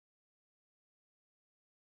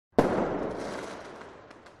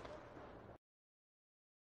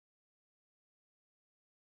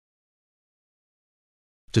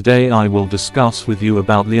Today I will discuss with you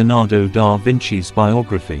about Leonardo da Vinci's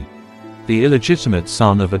biography. The illegitimate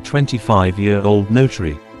son of a 25-year-old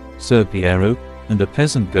notary, Sir Piero, and a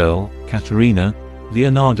peasant girl, Caterina,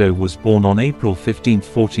 Leonardo was born on April 15,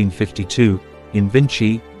 1452, in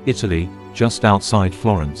Vinci, Italy, just outside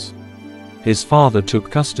Florence. His father took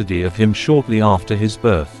custody of him shortly after his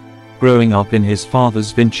birth. Growing up in his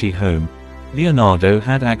father's Vinci home, Leonardo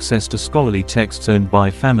had access to scholarly texts owned by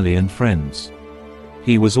family and friends.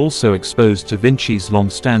 He was also exposed to Vinci's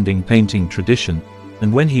long-standing painting tradition,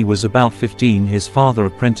 and when he was about 15 his father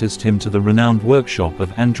apprenticed him to the renowned workshop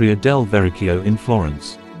of Andrea del Verrocchio in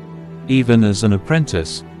Florence. Even as an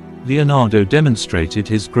apprentice, Leonardo demonstrated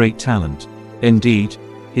his great talent. Indeed,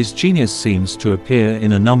 his genius seems to appear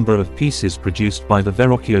in a number of pieces produced by the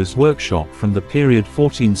Verrocchio's workshop from the period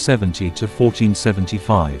 1470 to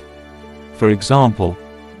 1475. For example,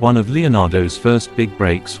 one of Leonardo's first big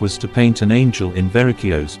breaks was to paint an angel in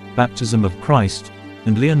Verrocchio's Baptism of Christ,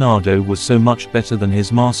 and Leonardo was so much better than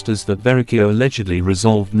his masters that Verrocchio allegedly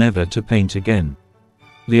resolved never to paint again.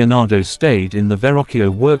 Leonardo stayed in the Verrocchio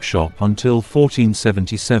workshop until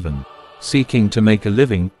 1477. Seeking to make a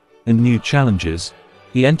living, and new challenges,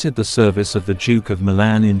 he entered the service of the Duke of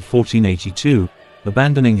Milan in 1482,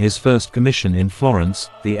 abandoning his first commission in Florence,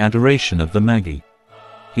 the Adoration of the Magi.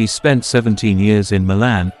 He spent 17 years in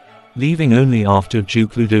Milan, leaving only after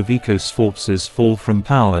Duke Ludovico Sforza's fall from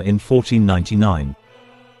power in 1499.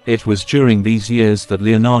 It was during these years that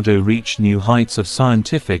Leonardo reached new heights of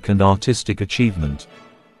scientific and artistic achievement.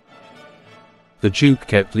 The Duke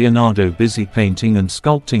kept Leonardo busy painting and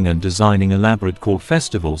sculpting and designing elaborate court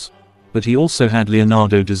festivals, but he also had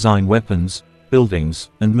Leonardo design weapons, buildings,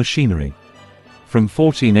 and machinery. From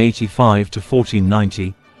 1485 to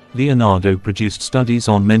 1490, Leonardo produced studies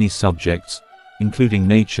on many subjects, including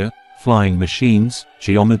nature, flying machines,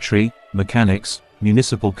 geometry, mechanics,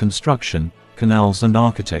 municipal construction, canals and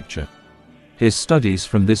architecture. His studies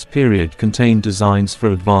from this period contained designs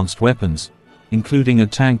for advanced weapons, including a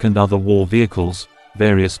tank and other war vehicles,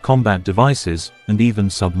 various combat devices, and even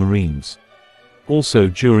submarines. Also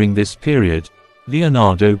during this period,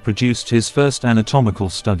 Leonardo produced his first anatomical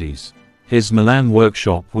studies. His Milan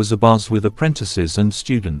workshop was abuzz with apprentices and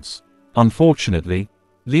students. Unfortunately,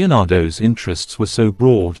 Leonardo's interests were so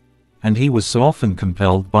broad, and he was so often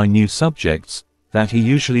compelled by new subjects, that he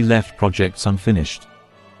usually left projects unfinished.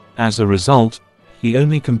 As a result, he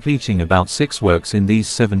only completing about 6 works in these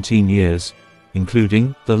 17 years,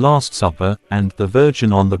 including The Last Supper and The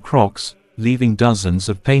Virgin on the Cross, leaving dozens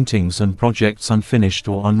of paintings and projects unfinished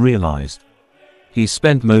or unrealized. He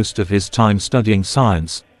spent most of his time studying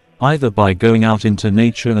science, either by going out into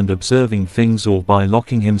nature and observing things or by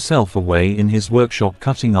locking himself away in his workshop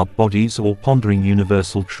cutting up bodies or pondering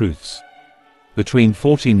universal truths. Between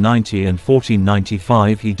 1490 and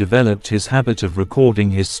 1495 he developed his habit of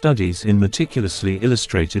recording his studies in meticulously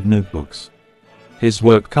illustrated notebooks. His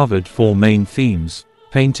work covered 4 main themes: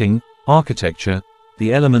 painting, architecture,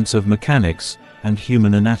 the elements of mechanics, and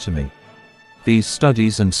human anatomy. These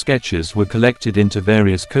studies and sketches were collected into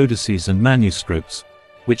various codices and manuscripts,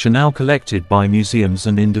 which are now collected by museums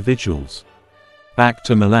and individuals. Back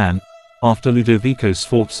to Milan, after Ludovico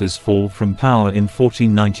Sforza's fall from power in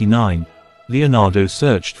 1499, Leonardo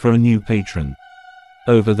searched for a new patron.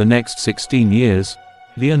 Over the next 16 years,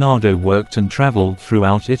 Leonardo worked and traveled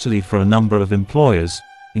throughout Italy for a number of employers,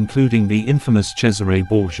 including the infamous Cesare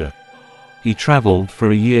Borgia. He traveled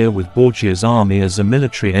for a year with Borgia's army as a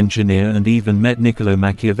military engineer and even met Niccolò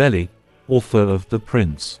Machiavelli, author of The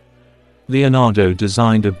Prince. Leonardo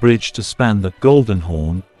designed a bridge to span the Golden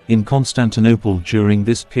Horn in Constantinople during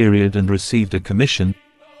this period and received a commission,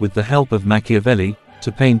 with the help of Machiavelli,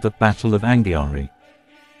 to paint the Battle of Anghiari.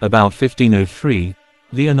 About 1503,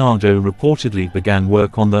 Leonardo reportedly began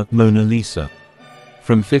work on the Mona Lisa.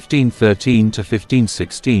 From 1513 to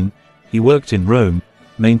 1516, he worked in Rome,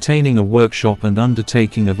 maintaining a workshop and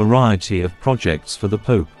undertaking a variety of projects for the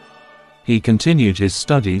Pope. He continued his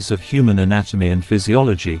studies of human anatomy and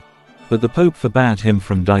physiology, but the Pope forbade him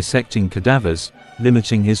from dissecting cadavers,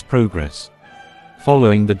 limiting his progress.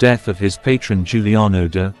 Following the death of his patron Giuliano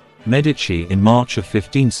de' Medici in March of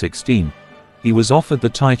 1516, he was offered the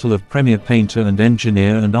title of Premier Painter and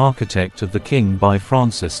Engineer and Architect of the King by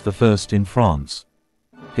Francis I in France.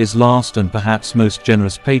 His last and perhaps most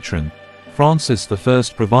generous patron, Francis I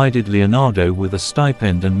provided Leonardo with a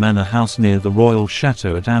stipend and manor house near the royal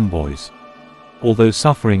chateau at Amboise. Although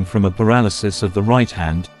suffering from a paralysis of the right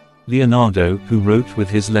hand, Leonardo, who wrote with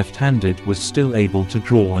his left-handed, was still able to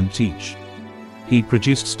draw and teach. He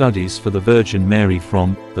produced studies for the Virgin Mary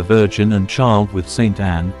from The Virgin and Child with Saint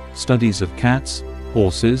Anne, studies of cats,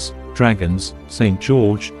 horses, dragons, St.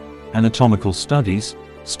 George, anatomical studies,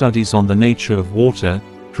 studies on the nature of water,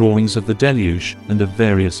 drawings of the deluge, and of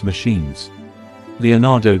various machines.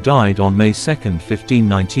 Leonardo died on May 2,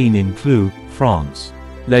 1519 in Clou, France.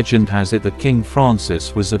 Legend has it that King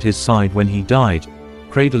Francis was at his side when he died,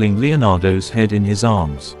 cradling Leonardo's head in his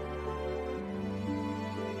arms.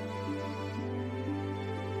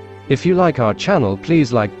 If you like our channel,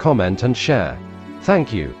 please like, comment and share.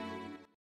 Thank you.